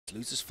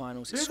Losers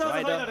finals is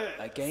Strider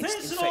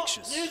against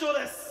Infectious.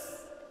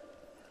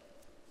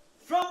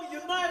 From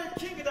United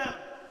Kingdom,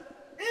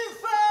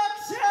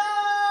 Infexious!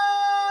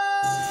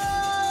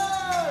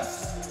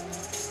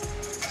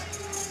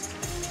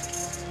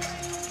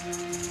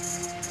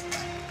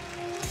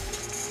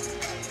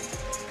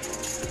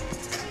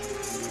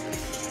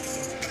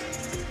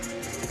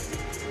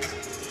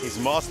 He's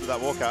mastered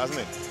that walkout, hasn't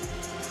he?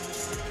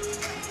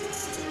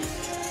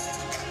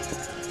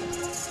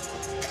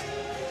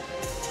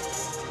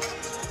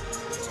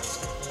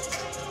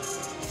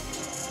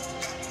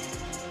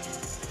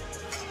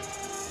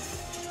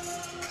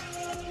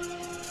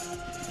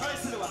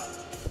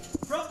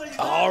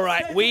 All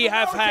right, we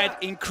have had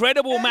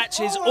incredible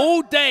matches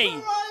all day.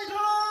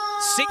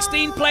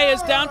 16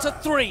 players down to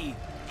 3.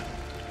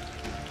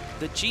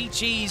 The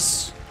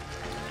GGs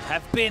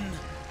have been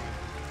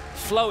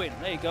flowing.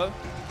 There you go.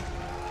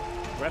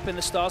 Repping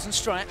the Stars and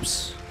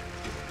Stripes.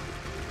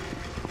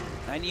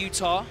 And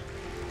Utah.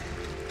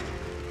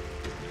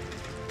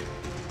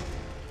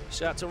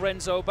 Shout out to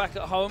Renzo back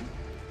at home.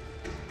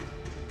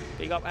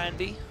 Big up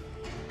Andy.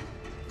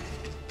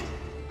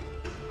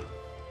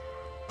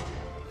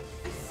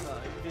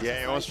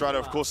 Yeah, on Strider,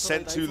 of course,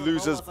 sent to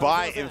losers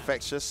by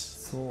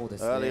Infectious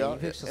earlier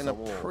in a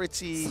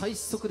pretty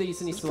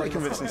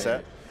convincing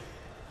set.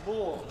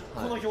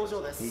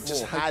 He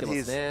just had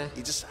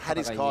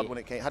his card when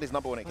it came, had his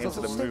number when it came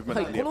to the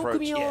movement and the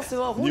approach. Yeah.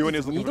 Knew when he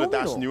was looking for the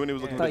dash, knew when he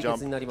was looking for the jump.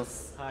 Got into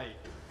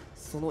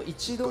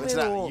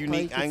that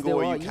unique angle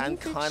where you can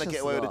kind of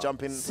get away with a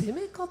jump in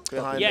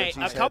behind.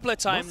 Yeah, a couple of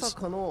times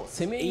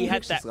he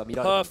had that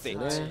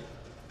perfect.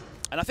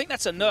 And I think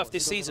that's a nerf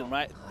this season,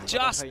 right?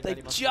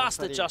 They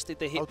just adjusted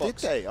the hitbox. Oh, did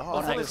they? Oh,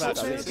 on that crowd.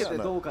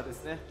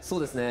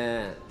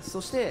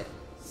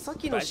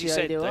 But as you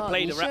said, they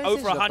played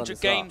over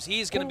 100 games. He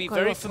is going to be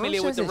very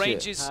familiar with the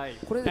ranges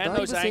and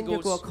those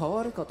angles.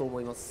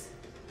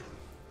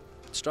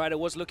 Strider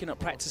was looking at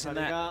practicing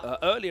that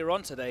earlier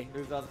on today,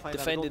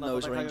 defending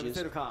those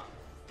ranges.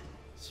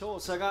 So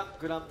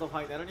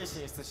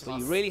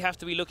you really have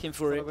to be looking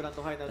for it,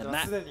 and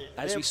that,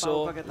 as we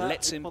saw,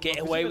 lets him get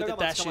away with the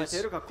dashes,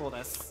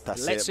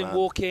 lets him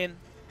walk in.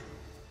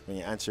 When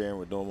you're answering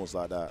with normals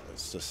like that,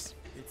 it's just...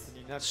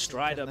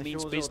 Strider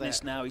means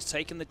business now. He's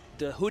taken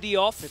the hoodie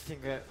off,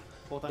 the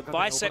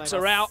biceps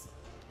are out.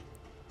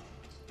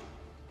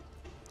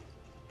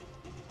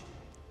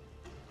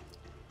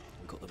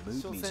 We've got the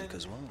mood music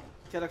as well.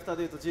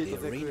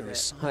 The arena is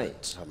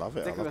silent. I love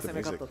it. I love the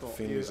music. The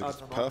theme music is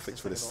perfect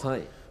for this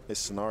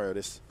scenario,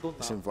 this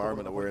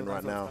environment that we're in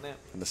right now,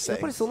 and the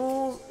setting.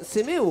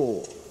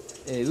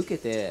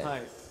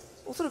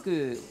 おそら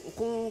く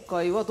今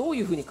回はどう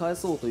いうふうに返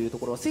そうというと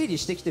ころは整理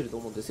してきてると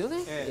思うんですよね、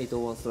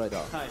801ストライ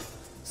ダー。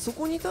そ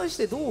こに対し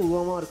てどう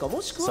上回るか、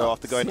もしくは So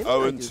after going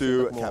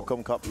 0-2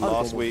 Capcom Cup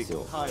last week,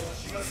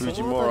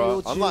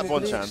 Fujimura, unlike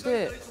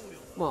Bonchan,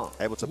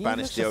 able to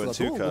banish the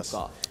 0-2 curse.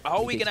 Are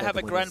we going to have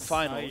a grand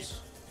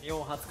finals with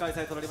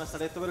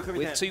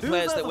 2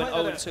 players that went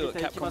 0-2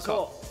 at Capcom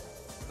Cup?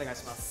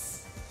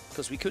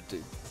 Because we could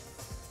do.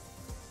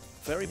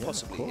 Very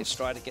possibly, if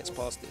Strider gets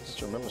past this.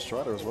 Just remember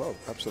Strider as well,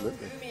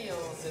 absolutely.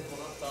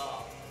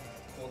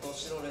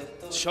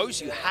 Shows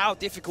you how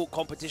difficult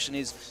competition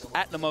is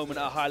at the moment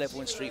at a high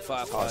level in Street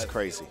Fighter 5. Oh, it's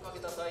crazy.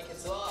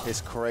 It's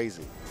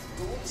crazy.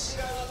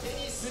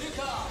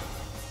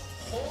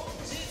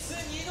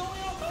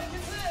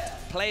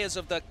 Players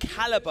of the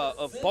caliber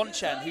of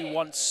Bonchan, who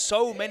won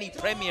so many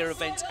Premier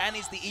events and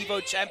is the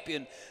EVO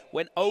champion,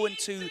 went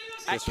 0-2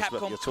 at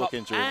Capcom Cup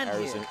and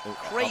here.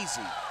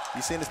 Crazy.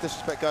 You seen this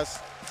disrespect, guys?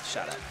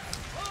 Shut up.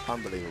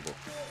 Unbelievable.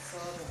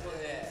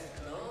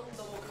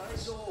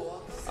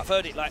 I've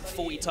heard it like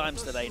 40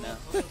 times today now.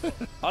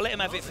 I'll let him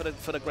have it for the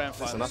grand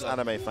final. Listen, us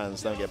anime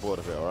fans don't get bored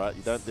of it, all right?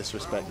 You don't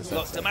disrespect the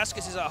Look,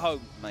 Damascus is at home,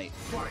 mate,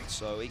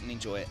 so he can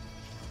enjoy it.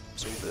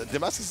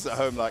 Damascus is at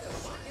home like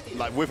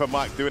with a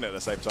mic doing it at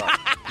the same time.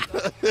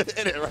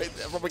 In it, right?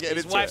 Probably getting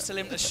His into wife's it.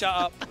 telling him to shut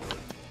up.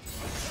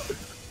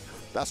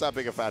 That's how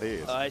big a fan he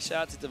is.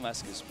 Shout out to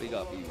Damascus. Big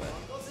up you, man.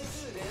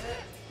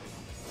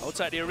 I'll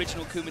take the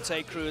original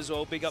Kumite crew as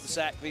well. Big up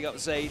Zach, big up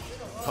Zaid.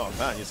 Oh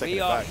man, you're taking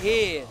it back. We are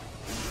here.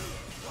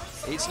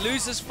 It's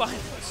losers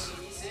finals.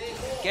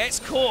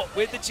 Gets caught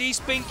with the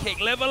G-spin kick.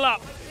 Level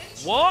up.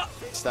 What?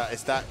 It's that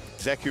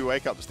Zeku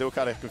wake up that still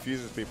kind of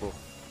confuses people.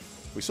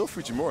 We saw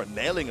Fujimura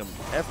nailing him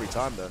every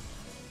time though.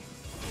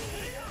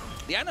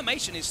 The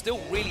animation is still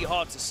really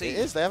hard to see. It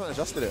is, they haven't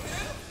adjusted it.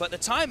 But the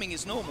timing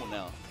is normal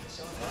now.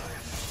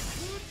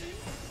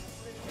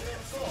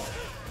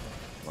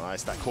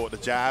 Nice, that caught the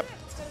jab.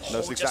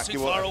 Knows exactly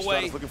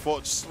what he's looking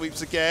for.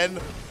 Sweeps again.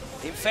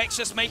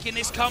 Infectious making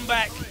this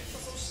comeback.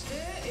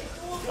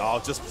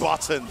 Oh, just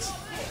buttons.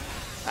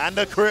 And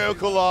a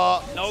critical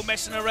art. No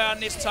messing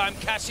around this time.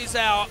 Cashes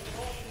out.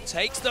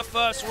 Takes the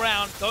first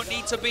round. Don't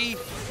need to be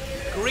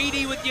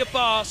greedy with your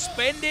bar.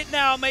 Spend it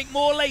now, make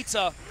more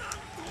later.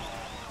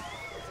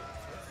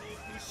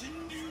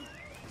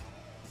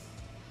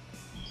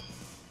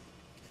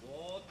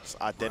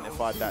 Just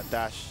identified that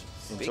dash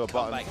into a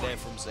button. Big comeback there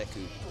from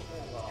Zeku.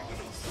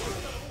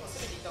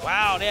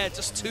 Wow, yeah,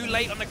 just too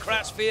late on the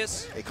crouch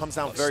fierce. It comes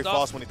down very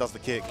fast when he does the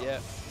kick. Yeah.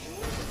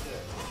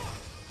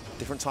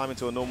 Different timing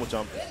to a normal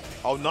jump.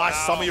 Oh, nice.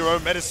 Wow. Some of your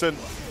own medicine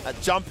at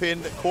jump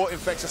in that caught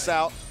Infexious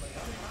out.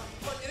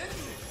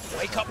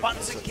 Wake up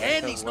buttons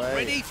again. He's not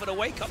ready for the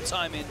wake up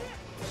timing.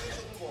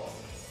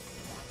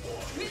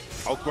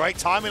 Oh, great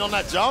timing on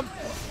that jump.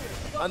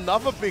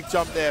 Another big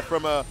jump there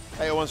from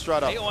 801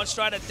 Strider. 801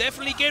 Strider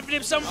definitely giving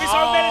him some of his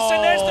own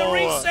medicine. There's the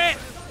reset.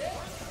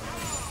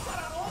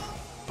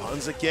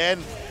 Buttons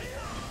again.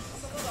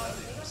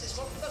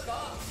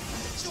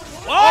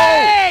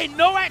 Hey,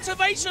 no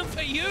activation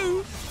for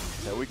you.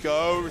 There we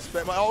go.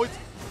 Respect my. Oh,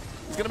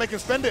 he's going to make him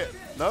spend it.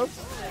 No?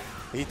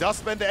 He does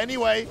spend it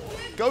anyway.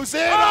 Goes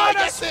in. Oh, he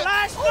gets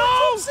splash. it. No.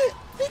 Oh,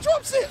 he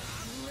drops it.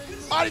 He drops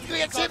it. Oh, he's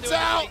going to get tipped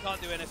out. He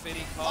can't do anything.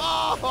 He can't.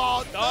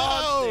 Oh,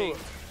 no.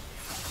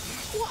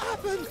 What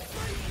happened?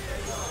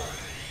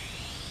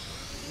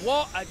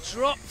 What a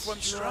drop from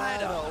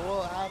Strider.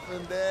 What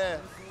happened there?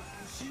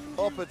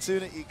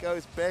 Opportunity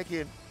goes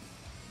begging.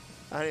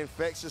 And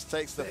Infexious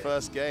takes the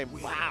first game.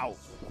 Wow.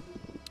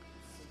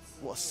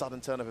 What a sudden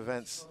turn of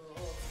events.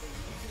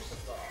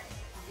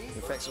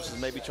 Infexious is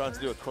maybe trying to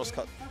do a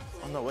cross-cut.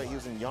 Oh, no, wait, he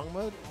was in young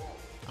mode?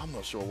 I'm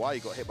not sure why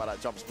he got hit by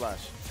that jump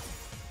splash.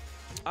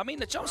 I mean,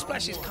 the jump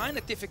splash is kind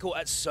of difficult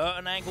at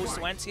certain angles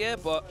to anti-air,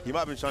 but... He might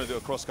have been trying to do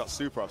a cross-cut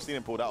super. I've seen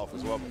him pull that off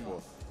as well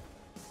before.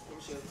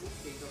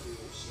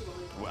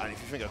 Well, and if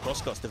you think a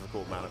cross-cut's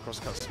difficult, man, a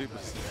cross-cut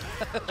super's...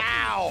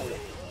 Ow!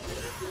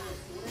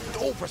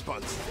 All press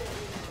buttons.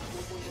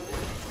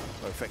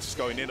 Oh, Infexious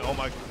going in. Oh,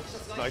 my...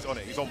 No, he's on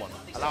it. He's on one.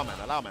 Allow man,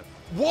 allow man.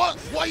 What?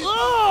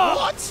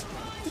 What?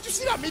 Did you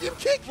see that medium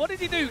kick? What did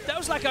he do? That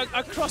was like a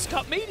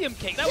cross-cut medium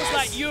kick. That was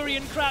like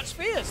Urian crouch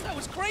fierce. That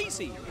was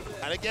crazy.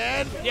 And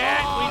again.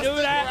 Yeah, we knew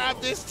that.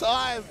 Grab this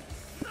time.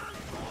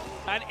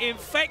 And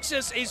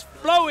Infexious is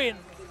flowing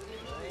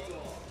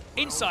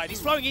inside.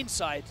 He's flowing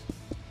inside.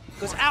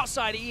 Because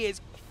outside he is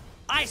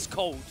ice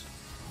cold.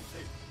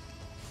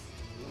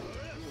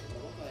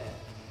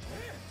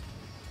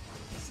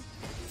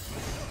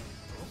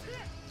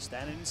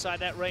 Standing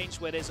inside that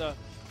range where there's a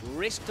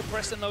risk to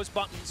pressing those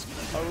buttons,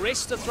 a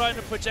risk to throwing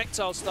a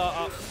projectile start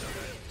up.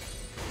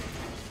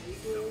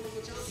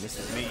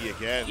 Misses me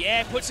again.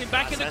 Yeah, puts him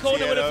back in the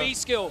corner with a V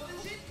skill.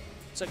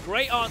 It's a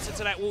great answer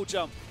to that wall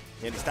jump.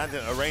 Yeah, he's standing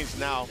at a range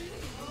now.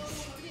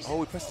 Oh,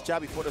 we pressed the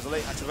jab before there's a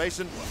late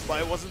activation,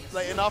 but it wasn't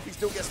late enough. He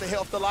still gets the hit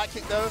off the light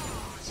kick though.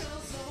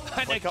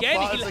 And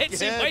again, he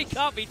lets him wake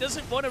up. He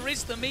doesn't want to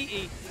risk the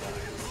meaty.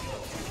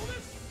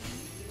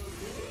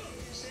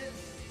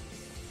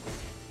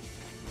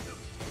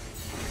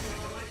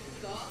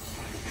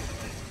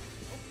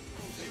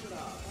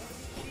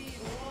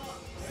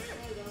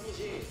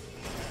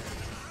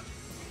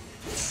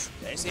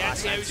 There's the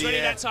anti-air. He's ready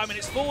that time, and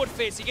it's forward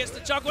fist. He gets the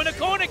juggle in the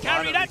corner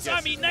carry. That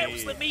time he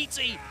nails the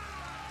meaty.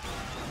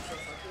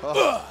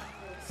 Oh,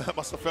 that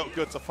must have felt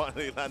good to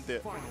finally land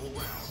it.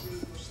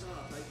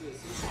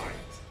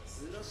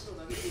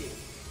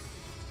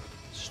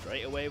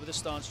 Straight away with a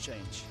stance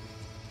change.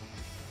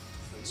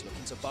 He's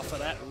looking to buffer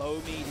that low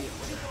medium.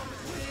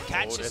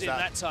 Catches him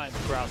that time.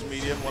 Crouch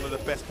medium, one of the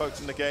best pokes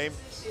in the game.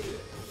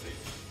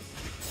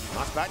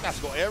 Nice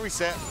backdash, got air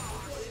reset.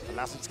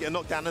 Allows him to get a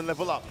knockdown and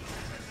level up.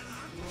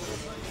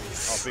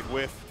 Oh, big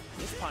whiff.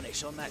 Whiff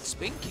punish on that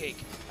spin kick.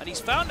 And he's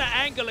found that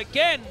angle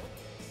again.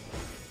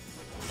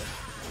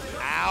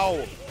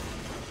 Ow.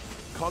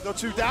 Can't go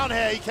too down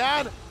here, he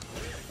can.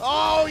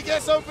 Oh, he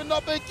gets opened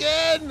up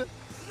again.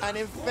 And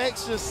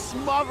Infexious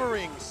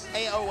smothering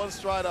 801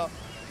 Strider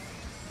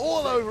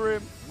all over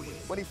him.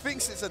 When he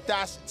thinks it's a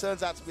dash, it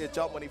turns out to be a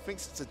jump. When he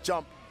thinks it's a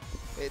jump,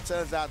 it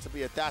turns out to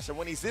be a dash. And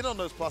when he's in on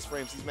those plus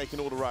frames, he's making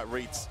all the right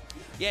reads.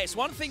 Yeah, it's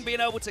one thing being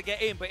able to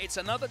get in, but it's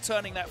another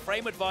turning that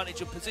frame advantage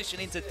and position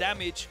into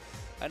damage.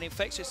 And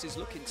Infexious is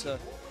looking to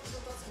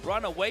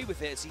run away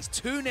with it as he's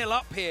 2-0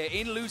 up here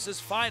in losers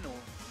final.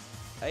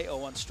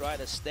 801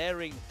 Strider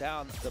staring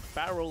down the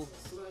barrel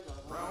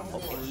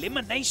of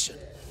elimination.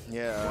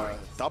 Yeah,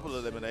 double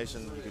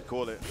elimination, you could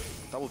call it.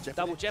 Double jeopardy.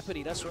 Double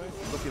jeopardy, that's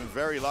right. Looking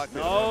very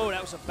likely. No,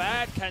 that was a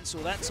bad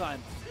cancel that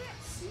time.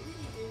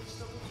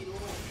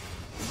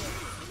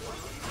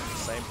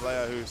 Same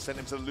player who sent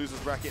him to the losers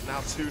bracket, now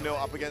 2-0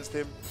 up against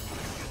him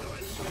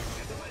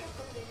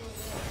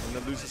in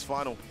the losers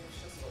final.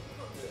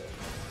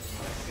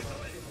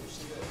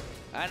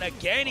 And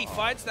again, he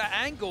finds that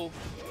angle.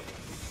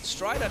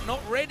 Strider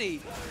not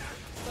ready.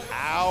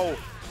 Ow.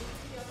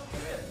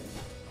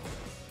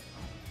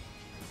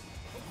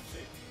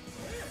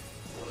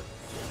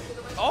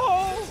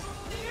 Oh!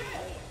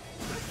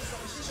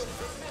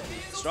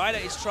 Strider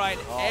is trying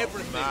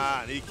everything.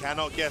 Man, he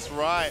cannot guess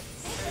right.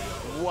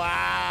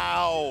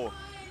 Wow.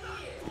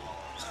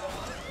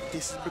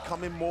 This is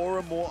becoming more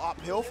and more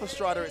uphill for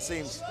Strider, it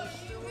seems.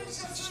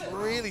 Just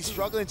really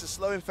struggling to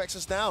slow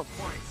Infexious down.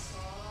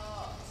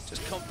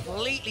 Just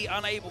completely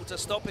unable to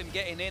stop him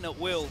getting in at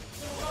will.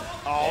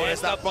 Oh,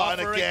 there's that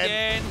button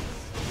again.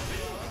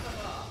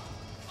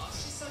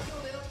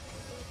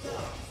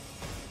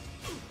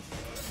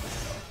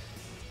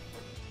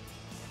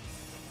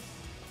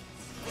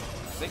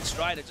 Vic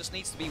Strider just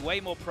needs to be way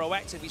more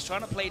proactive. He's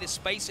trying to play this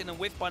spacing and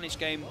whiff punish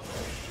game.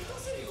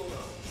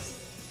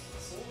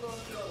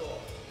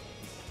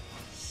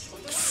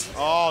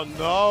 Oh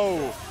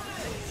no!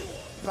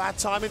 Bad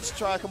timing to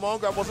try. Come on,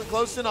 grab wasn't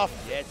close enough.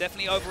 Yeah,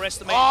 definitely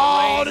overestimated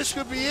the range. This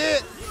could be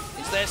it.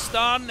 Is there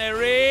stun?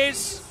 There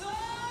is.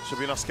 Should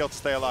be enough skill to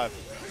stay alive.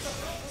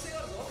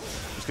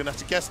 He's gonna have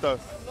to guess though.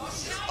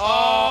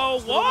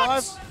 Oh,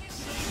 what?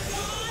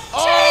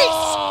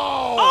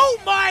 Oh! Oh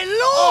my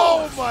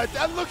lord! Oh my!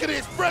 And look at his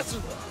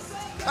expression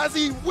as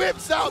he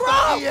whips out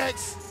the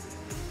EX.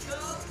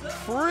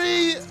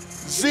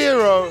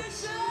 3-0.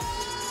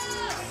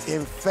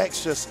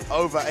 Infectious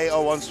over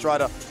 801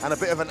 Strider, and a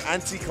bit of an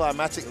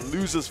anticlimactic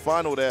losers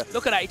final there.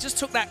 Look at that, he just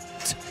took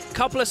that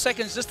couple of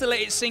seconds just to let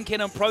it sink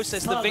in and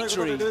process the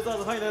victory.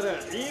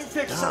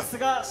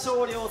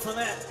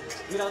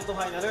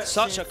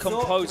 Such a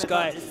composed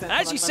guy. And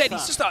as you said,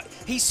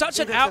 he's such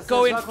an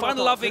outgoing,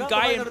 fun-loving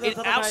guy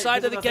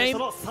outside of the game,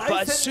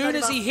 but as soon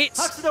as he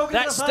hits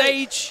that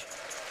stage,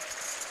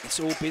 it's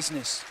all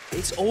business.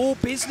 It's all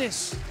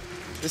business.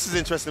 This is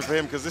interesting for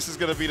him because this is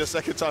going to be the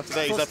second time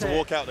today he's had to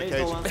walk out the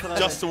cage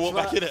just to walk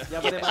back in it.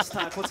 Yeah.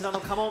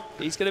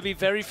 He's going to be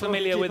very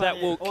familiar with that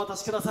walk.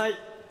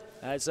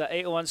 As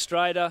 801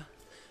 Strider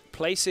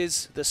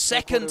places the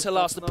second to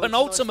last, the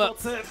penultimate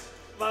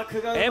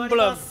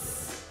emblem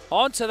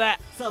onto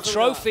that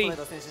trophy.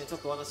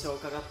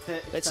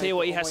 Let's hear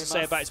what he has to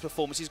say about his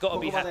performance. He's got to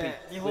be happy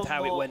with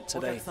how it went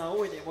today.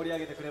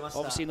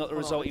 Obviously not the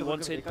result he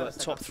wanted, but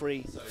top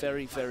 3,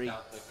 very, very. The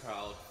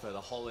crowd for the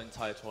whole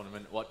entire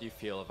tournament. What do you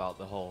feel about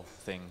the whole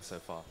thing so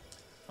far?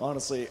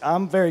 Honestly,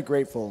 I'm very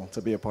grateful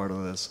to be a part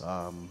of this.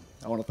 I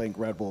want to thank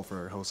Red Bull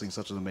for hosting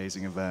such an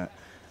amazing event,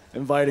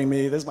 inviting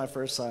me. This is my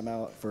first time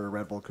out for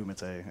Red Bull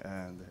Kumite,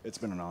 and it's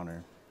been an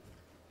honor.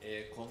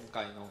 今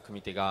回の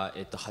組手が、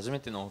初め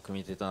ての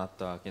組手となっ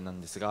たわけなん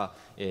ですが、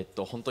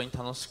本当に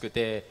楽しく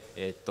て、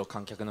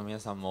観客の皆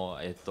さんも、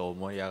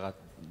盛り上が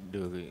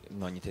る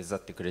のに手伝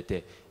ってくれ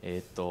て、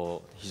非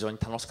常に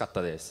楽しかっ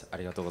たです。あ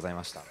りがとうござい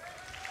ました。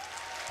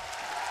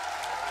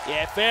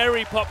Yeah,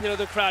 very popular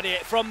the crowd here.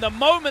 From the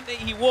moment that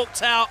he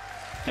walked out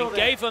and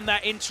gave them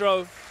that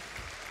intro,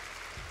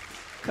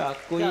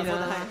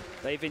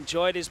 they've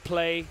enjoyed his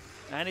play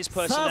and his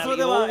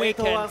personality all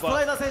weekend,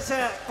 but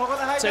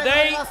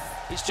today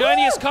his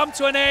journey has come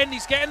to an end.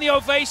 He's getting the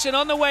ovation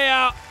on the way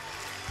out.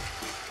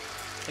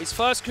 His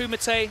first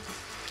Kumite.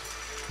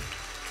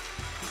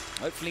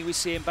 Hopefully we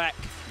see him back.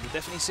 We'll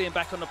definitely see him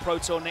back on the Pro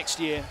Tour next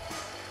year.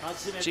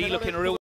 G looking real